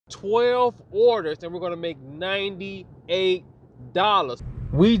12 orders and we're gonna make $98.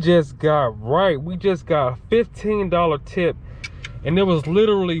 We just got a $15 tip, and it was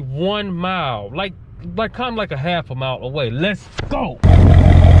literally 1 mile, like kind of like a half a mile away. Let's go.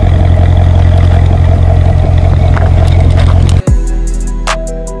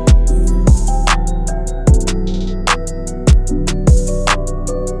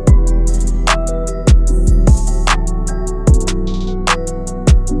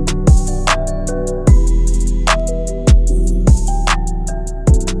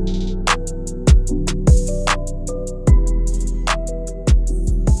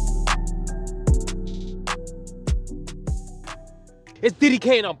 It's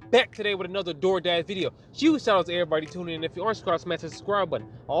DDK and I'm back today with another DoorDash video. Huge shout out to everybody tuning in. If you aren't subscribed, smash the subscribe button.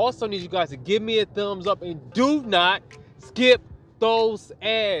 I also need you guys to give me a thumbs up and do not skip those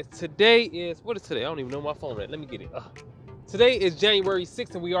ads. Today is, what is today? I don't even know my phone at. Let me get it. Today is January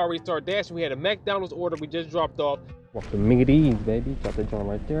 6th and we already started dashing. We had a McDonald's order we just dropped off. Walk the Miggity, baby. Drop that joint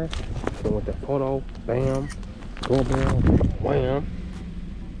right there. Go with that photo. Bam. Doorbell. Wham.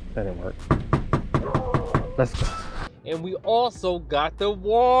 That didn't work. Let's go. And we also got the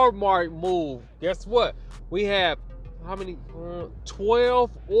Walmart move. Guess what? We have how many?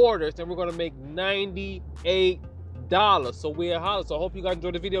 12 orders, and we're gonna make $98. So we're holler. So I hope you guys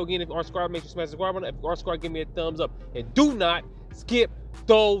enjoyed the video. Again, if you aren't subscribed, make sure you smash the subscribe button. If you are subscribed, give me a thumbs up, and do not skip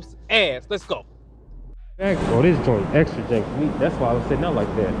those ads. Let's go. Oh, this joint extra jank meat. That's why I was sitting out like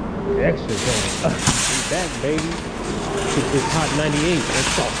that. Extra jank. We back, baby. It's hot 98.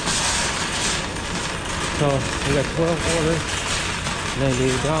 Let's go. So we got 12 orders,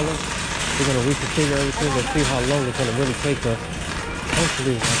 $98. We're gonna reconfigure everything and see how long it's gonna really take us.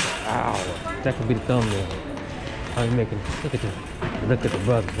 Hopefully like an hour. That could be the thumbnail. How you making? Look at the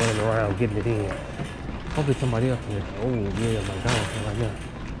brothers running around getting it in. Hopefully somebody else can. Oh yeah, my God, right now.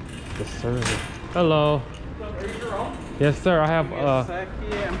 The server. Hello. Are you Jerome? Yes, sir. I have.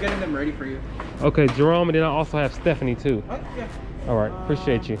 Yeah, I'm getting them ready for you. Okay, Jerome, and then I also have Stephanie too. Oh, yeah. All right,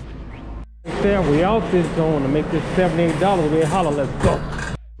 appreciate you. There, we out this joint to make this $78. We holler, let's go.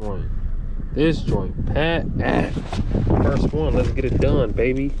 This joint, pat. First one, let's get it done,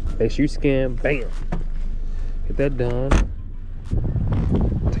 baby. Make sure you scan, bam. Get that done.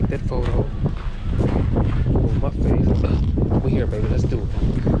 Take that photo. Move my face. We here, baby, let's do it.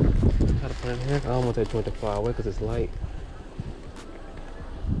 Try to put it in here. I don't want that joint to fly away because it's light.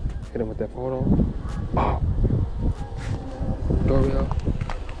 Hit him with that photo. Bop. Doorbell.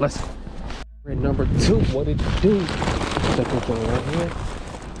 Let's go. Number 2, what it do? Second joint right here.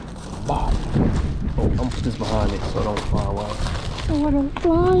 Bob. Oh, I'm gonna put this behind it so it don't fly away. So I don't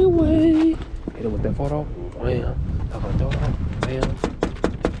fly away. Hit it with that photo. Bam. Knock on the door. Bam.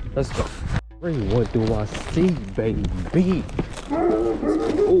 Let's go. What do I see, baby?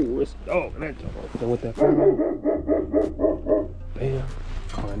 Oh, it's dog. That dog. Hit it with that photo. Bam.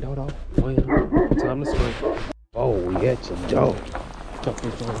 Calling Dodo. Bam. Time to swing. Oh, we at your dog. Tuck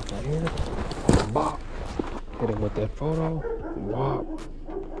this joint right here. Bop. Hit him with that photo. Wop.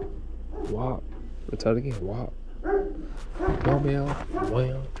 Wop. Let's try it again. Wop. Doorbell.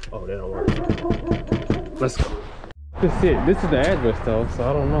 Wham. Oh, that don't work. Let's go. That's it. This is the address though, so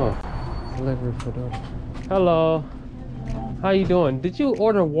I don't know. Delivery for the. Hello. How you doing? Did you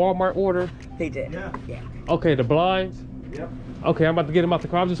order a Walmart order? They did. Yeah. Okay, the blinds? Yep. Okay, I'm about to get them out the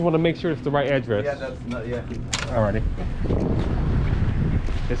car. I just want to make sure it's the right address. Yeah, that's not, yeah. Alrighty.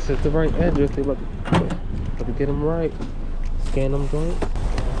 This is the right address. They about to get them right. Scan them joint.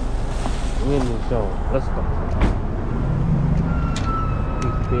 We in the zone. Let's go.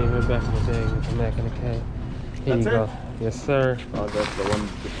 Used to be in here back in the day with the Mac and the K. Here you go. Yes, sir. Oh, that's the one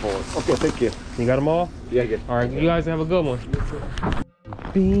before. Okay, thank you. You got them all? Yeah, yeah. All right, you guys have a good one.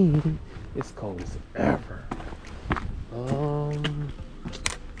 It's cold as ever. I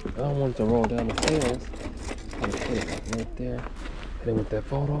don't want it to roll down the stairs. I'm gonna put it like right there. Hit it with that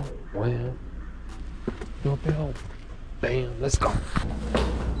photo. Wham. Doorbell. Bam. Let's go.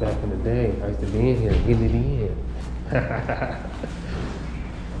 Back in the day, I used to be in here getting it in.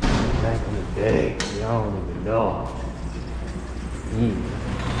 Back in the day, y'all don't even know. Yeah.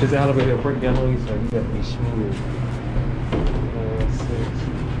 This elevator break down on you, so you gotta be smooth. 6.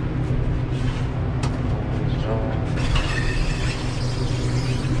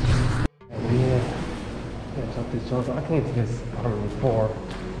 Yeah. Drop this junk. I came to this apartment before,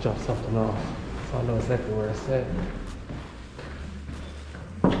 drop something off, so I know exactly where it's at.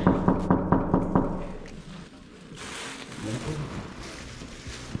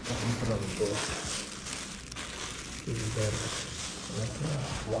 Put on the door. Even better.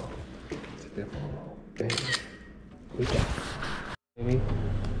 Wow. Take that phone. Bam. We got it. Baby.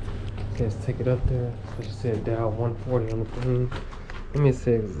 Says take it up there. So she said dial 140 on the thing. Let me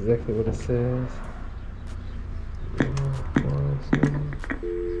say exactly what it says.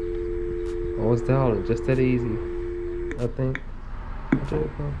 Oh, it's dialing just that easy, I think. There you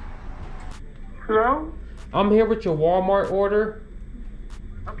go. Hello? I'm here with your Walmart order.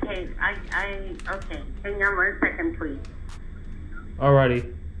 Okay, okay. Hang on 1 second, please.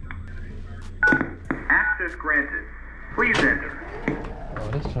 Alrighty. Access granted. Please enter. Oh,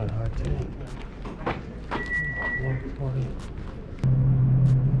 this trying hard too. 140.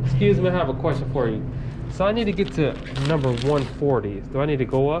 Excuse me, I have a question for you. So I need to get to number 140. Do I need to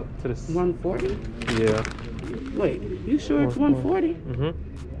go up to the 140? Yeah. Wait, you sure it's 140? Mm-hmm.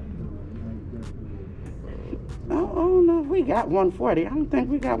 Oh, no, we got 140. I don't think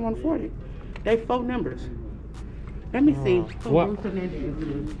we got 140. They 4 numbers. Let me see. What?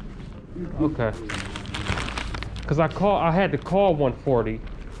 Okay. Cause I had to call 140.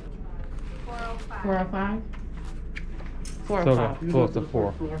 405? 405. So it's a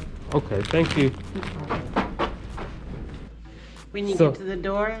 4. Okay, thank you. When you So- get to the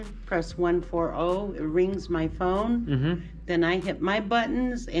door, press 140. It rings my phone. Mm-hmm. Then I hit my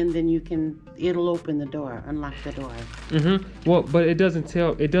buttons, and then it'll open the door, unlock the door. Mm-hmm. Well, but it doesn't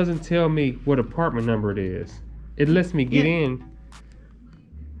tell me what apartment number it is. It lets me get in.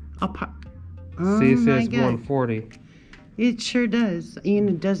 See, it says 140. It sure does. And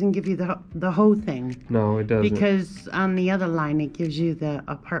it doesn't give you the whole thing. No, it doesn't. Because on the other line, it gives you the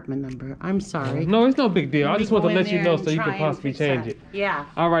apartment number. I'm sorry. No, it's no big deal. I just want to Go in let you there know and so you try can and possibly fix change that. it. Yeah.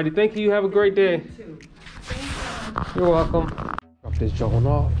 Alrighty, thank you. Have a great day. You're welcome. Drop this joint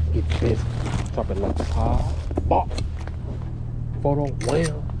off. Get busy. Drop it like a hot bop. Photo,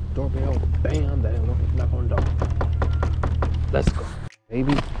 wham. Doorbell, bam. That ain't looking knock on the door. Let's go.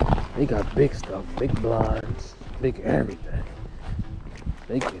 Baby, they got big stuff, big blinds, big everything.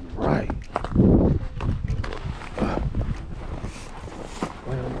 They getting right.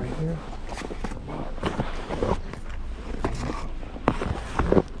 Wham right here.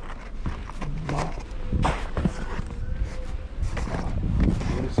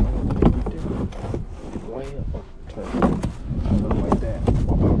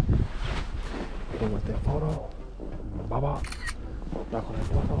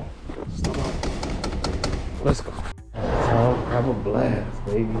 Let's go. Have a blast,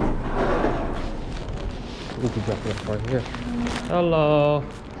 baby. We can drop this right here. Hello.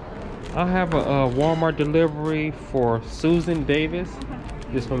 I have a Walmart delivery for Susan Davis.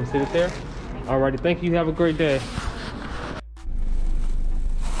 Just want to sit it there. Alrighty, thank you. Have a great day.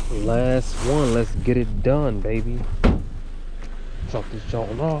 Last one. Let's get it done, baby. Drop this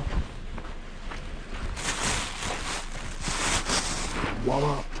joint off.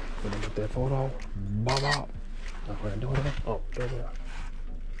 Voila. Gonna get that photo. Voila. Not gonna do it. Oh, there we are.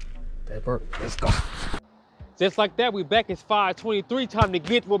 That worked. Let's go. Just like that, we back. It's 5:23. Time to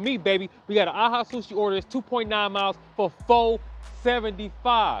get with me, baby. We got an AHA Sushi order. It's 2.9 miles for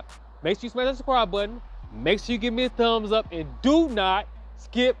 $4.75. Make sure you smash that subscribe button. Make sure you give me a thumbs up and do not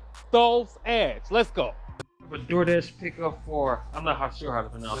skip those ads. Let's go. A DoorDash pickup for, I'm not sure how to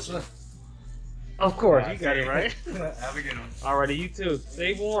pronounce it. Of course, you got it right. Have a good one. Alrighty, you too.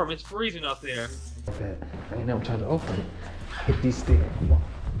 Stay warm. It's freezing out there. I ain't never tried to open it. Hit these stairs.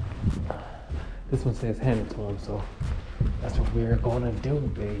 This one says hand it to him, so that's what we're gonna do,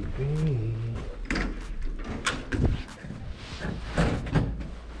 baby.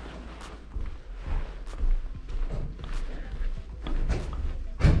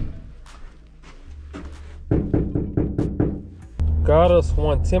 Got us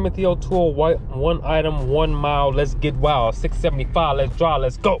one Timothy O'Toole, one item, 1 mile. Let's get wild. 675. Let's drive.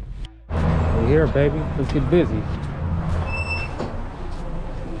 Let's go. We're here, baby. Let's get busy.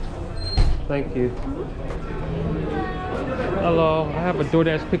 Thank you. Hello. I have a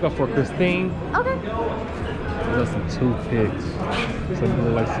DoorDash pickup for Christine. Okay. I got some toothpicks.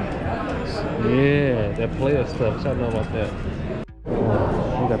 Something like some. Yeah, that player stuff. Y'all know about that.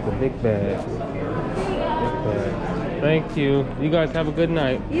 We got the big bags. Big bags. Thank you. You guys have a good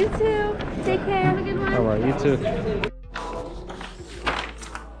night. You too. Take care. Have a good one. All right, you too.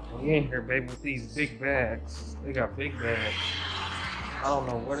 We in here, baby, with these big bags. They got big bags. I don't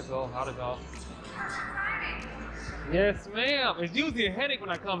know where to go, how to go. Yes, ma'am. It's usually a headache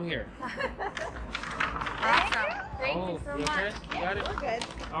when I come here. Thank you so you much. okay? You got it? We're good.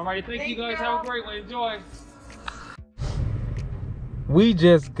 All right, thank you guys. Have a great one. Enjoy. We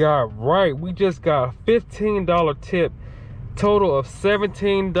just got a $15 tip, total of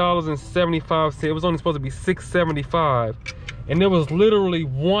 $17.75. It was only supposed to be $6.75, and it was literally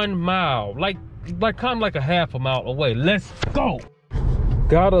 1 mile, like kind of like a half a mile away. Let's go.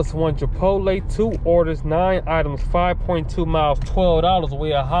 Got us one Chipotle, 2 orders, 9 items, 5.2 miles, $12.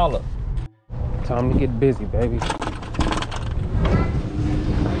 We a holla. Time to get busy, baby.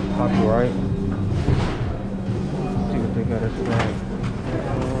 Copyright. See what they got us tonight.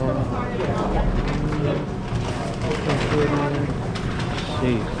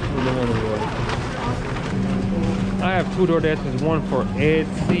 I have 2 DoorDashes, one for Ed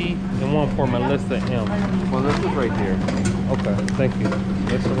C and one for Melissa M. Melissa's right here. Okay, thank you.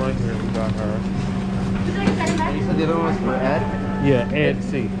 Melissa right here, we got her. And you said the other one was for Ed? Yeah, Ed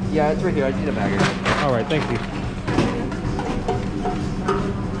C. Yeah, it's right here. I just need a bagger. All right, thank you.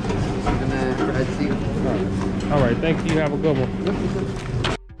 And then for Ed C. All right, thank you. Have a good one.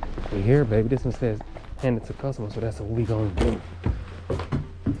 We here, baby. This one says hand it to customers, so that's what we gonna do.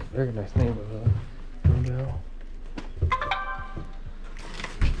 Very nice neighborhood.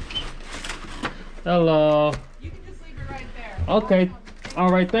 Hello. You can just leave it right there. Okay. All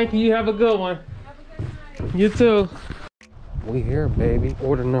right. Thank you. You have a good one. Have a good night. You too. We here, baby.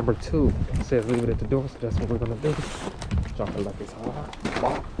 Order number 2. It says leave it at the door, so that's what we're gonna do. Drop it like it's hot.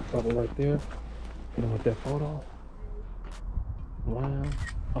 Drop it right there. You know what that photo? Wow.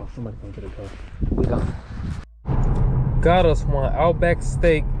 Oh, somebody gonna get it done. We go. Got us one Outback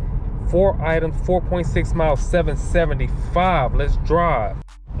steak, 4 items, 4.6 miles, $7.75. Let's drive.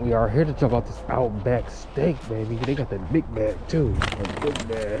 We are here to check out this Outback steak, baby. They got that big bag too. That big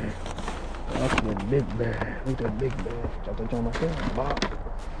bag. That's the big bag. Look at that big bag. Drop that joint right there. Wow.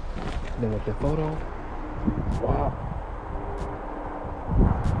 Then with the photo. Wow.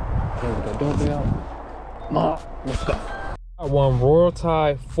 Then with the doorbell. Let's go. I won Royal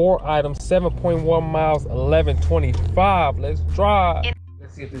Thai, 4 items, 7.1 miles, $11.25. Let's drive.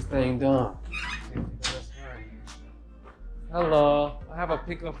 Let's see if this thing done. Hello, I have a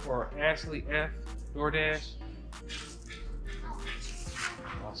pickup for Ashley F. DoorDash.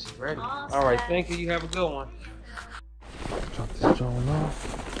 Oh, she's ready. All right, thank you. You have a good one. Drop this drone off.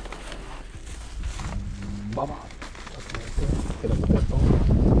 Bye-bye. Hit up with that phone.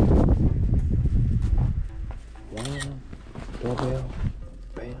 One. Doorbell,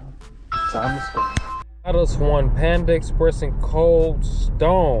 bam, time to start. Got us one Panda Express in Cold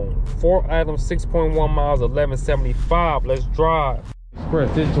Stone, 4 items, 6.1 miles, $11.75. Let's drive.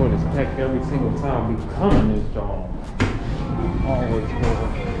 Express, this joint is packed every single time we come in this joint. Always full.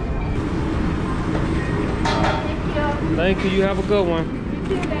 Thank you. You have a good one.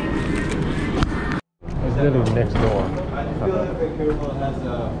 It's literally next door.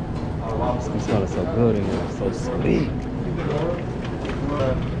 It's smelling so good in here, so sweet.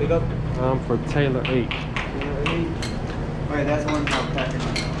 Pick up. For Taylor 8. Alright, that's one package.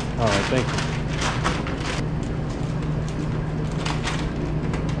 Alright, thank you.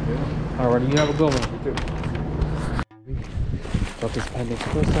 Alright, you have a good one. Got this Panda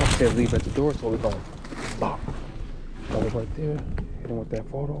Express off, said leave at the door, so we're going. Bop. Got it right there. Hit him with that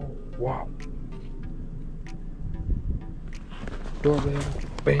photo. Wow. Doorbell.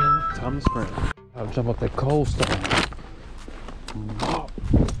 Bam. Time to scram. I'll jump up that Cold Stone. Bop.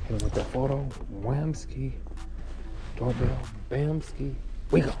 Hit him with that photo. Whamski. Doorbell. Bamski.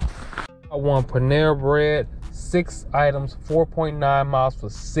 We go. I won Panera Bread, 6 items, 4.9 miles for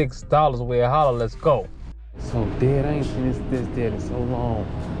 $6. We a holla. Let's go. So dead. I ain't seen this dead in so long.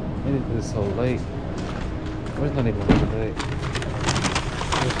 Maybe because it's so late. Well, it's not even really late.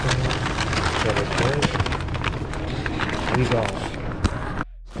 We go.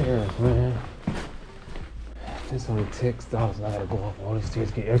 Stairs, man. It's only $6. I gotta go up all these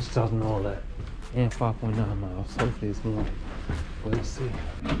stairs, get extra and all that. And 5.9 miles. Hopefully it's more. But let's see.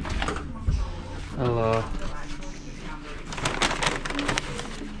 Hello.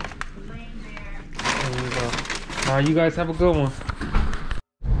 There we go. Alright, you guys have a good one.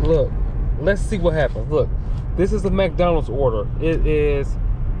 Look, let's see what happens. Look, this is a McDonald's order. It is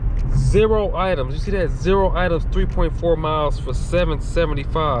 0 items. You see that? 0 items, 3.4 miles for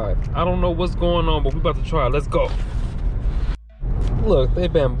 $7.75. I don't know what's going on, but we about to try it. Let's go. Look, they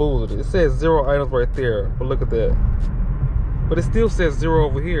bamboozled it. It says 0 items right there, but look at that. But it still says 0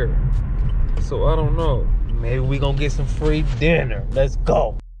 over here. So I don't know. Maybe we gonna get some free dinner. Let's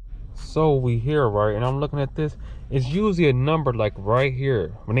go. So we here, right? And I'm looking at this. It's usually a number like right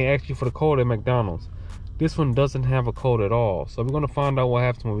here when they ask you for the code at McDonald's. This one doesn't have a code at all. So we're gonna find out what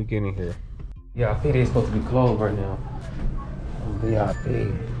happens when we get in here. Yeah, I think they're supposed to be closed right now.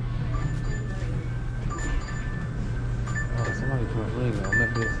 VIP. Oh, somebody put a ring on. Look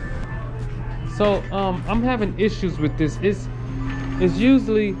at this. So I'm having issues with this. It's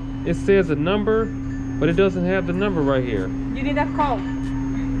usually it says a number, but it doesn't have the number right here. You need a code.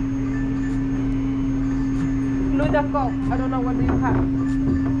 Include the code. I don't know what do you have.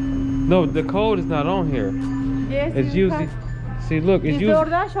 No, the code is not on here. Yes, It's you usually. have. See, look, it's Is usually.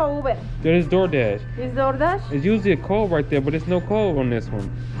 DoorDash or Uber? There is DoorDash. Is DoorDash? It's usually a code right there, but there's no code on this one.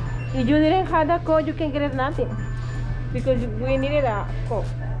 If you didn't have that code, you can get it nothing. Because we needed a code.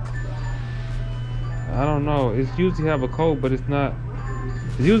 I don't know. It's usually have a code, but it's not.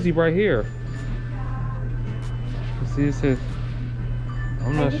 It's usually right here. See, it says. I'm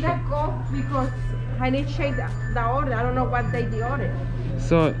I not need sure. that code because I need to check the order. I don't know what they the order.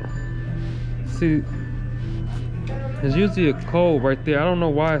 So, see, there's usually a code right there. I don't know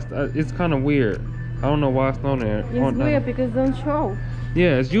why it's kind of weird. I don't know why it's on there. It's weird because it don't show.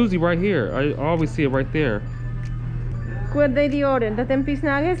 Yeah, it's usually right here. I always see it right there. Where they the order? The 10-piece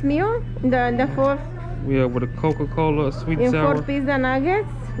nuggets, meal? The 4 Yeah, with a Coca-Cola, sweet in sour. 4-piece the nuggets?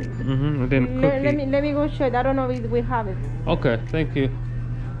 And then cookie. Let me go check. I don't know if we have it. Okay, thank you.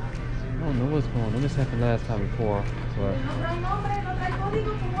 I don't know what's going on. This happened last time before. So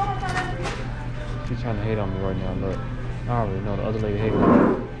she's trying to hate on me right now. Look, I already know the other lady hated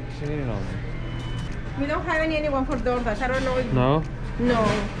on me. She hated on me. We don't have anyone for DoorDash. I don't know if... No? No.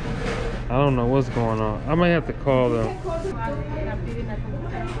 I don't know what's going on. I might have to call them.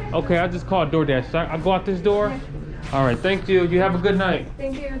 Okay, I just called DoorDash. Should I go out this door? All right, thank you. You have a good night.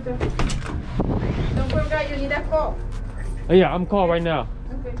 Thank you. Don't forget, you need a call. Oh, yeah, I'm calling right now.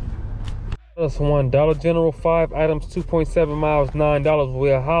 Okay. Plus one, Dollar General, 5 items, 2.7 miles, $9.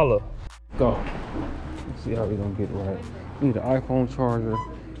 We'll holla. Go. Let's see how we gonna get it right. We need an iPhone charger.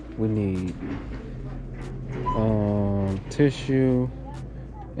 We need tissue,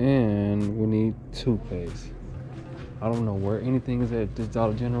 and we need toothpaste. I don't know where anything is at this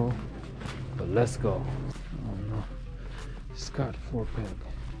Dollar General, but let's go. I don't know. Scott 4-pack.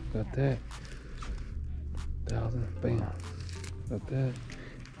 Got that. 1,000. Bam. Got that.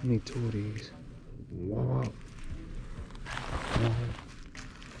 I need 2 of these. Wow. 1,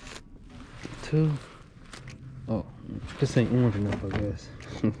 2. Oh, this ain't orange enough, I guess.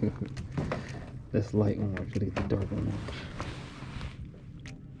 That's light orange. Gotta get the dark orange.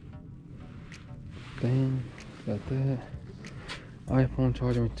 Bam. Got that. iPhone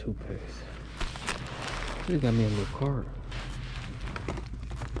charger and toothpaste. They got me a little card.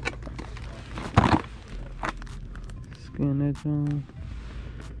 Scan that John.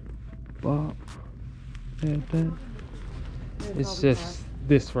 Bob. Add that. It's just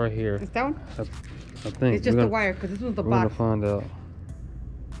this right here. It's down? I think. It's just the wire, because this was the We're gonna box. find out.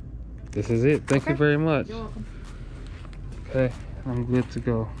 This is it. Thank you very much. You're welcome. Okay, I'm good to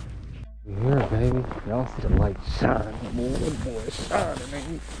go. We're here, baby. Y'all see the light shine. Boy, shining,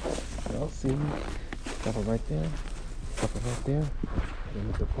 baby. Y'all see? Stop it right there. Stop it right there. Then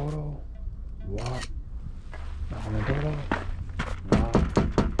with the photo. Wow. Open the door. Wow.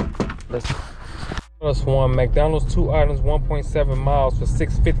 Let's go. Plus one, McDonald's, 2 items, 1.7 miles for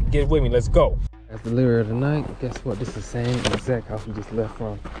 $6.50. Get with me. Let's go. That's the delivery of the night. Guess what? This is the same exact house we just left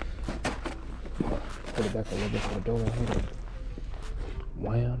from. Put it back a little bit for the door and hit it.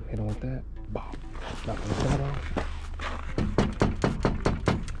 Wham, hit him with that. Bop. Knock the door off.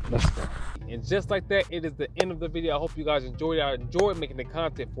 Let's go. And just like that, it is the end of the video. I hope you guys enjoyed it. I enjoyed making the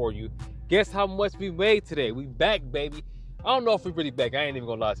content for you. Guess how much we made today? We back, baby. I don't know if we really back. I ain't even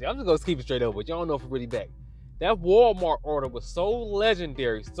gonna lie to you. I'm just gonna keep it straight up with you. I don't know if we really back. That Walmart order was so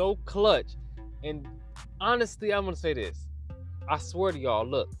legendary, so clutch. And honestly, I'm gonna say this. I swear to y'all,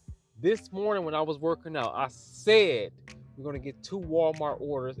 look, this morning when I was working out, I said we're gonna get 2 Walmart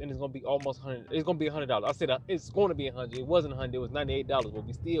orders and it's gonna be almost $100. It's gonna be $100. I said it's gonna be $100. It wasn't $100. It was $98. But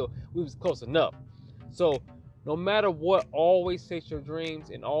we was close enough. So no matter what, always chase your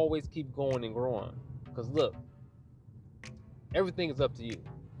dreams and always keep going and growing. Cause look, everything is up to you.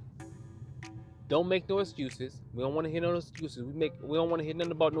 Don't make no excuses. We don't want to hear no excuses. We don't want to hear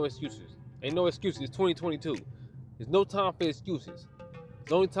nothing about no excuses. Ain't no excuses. It's 2022. There's no time for excuses.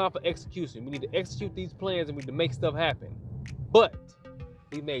 It's only time for execution. We need to execute these plans and we need to make stuff happen. But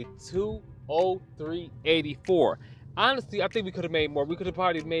we made $203.84. Honestly, I think we could have made more. We could have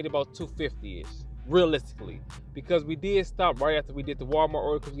probably made about $250-ish, realistically, because we did stop right after we did the Walmart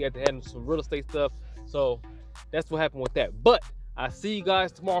order because we had to handle some real estate stuff. So that's what happened with that. But I see you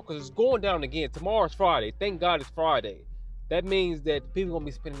guys tomorrow because it's going down again. Tomorrow's Friday. Thank God it's Friday. That means that people gonna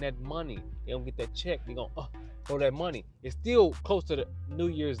be spending that money. They gonna get that check. They gonna throw that money. It's still close to the New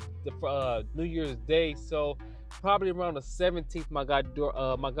Year's Day, so probably around the 17th. My guy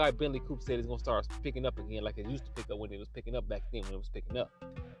Bentley Coop said it's gonna start picking up again, like it used to pick up when it was picking up back then when it was picking up.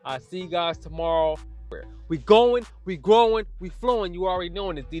 I see you guys tomorrow. We going, we growing, we flowing. You already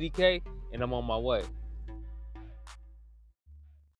knowing it's DDK, and I'm on my way.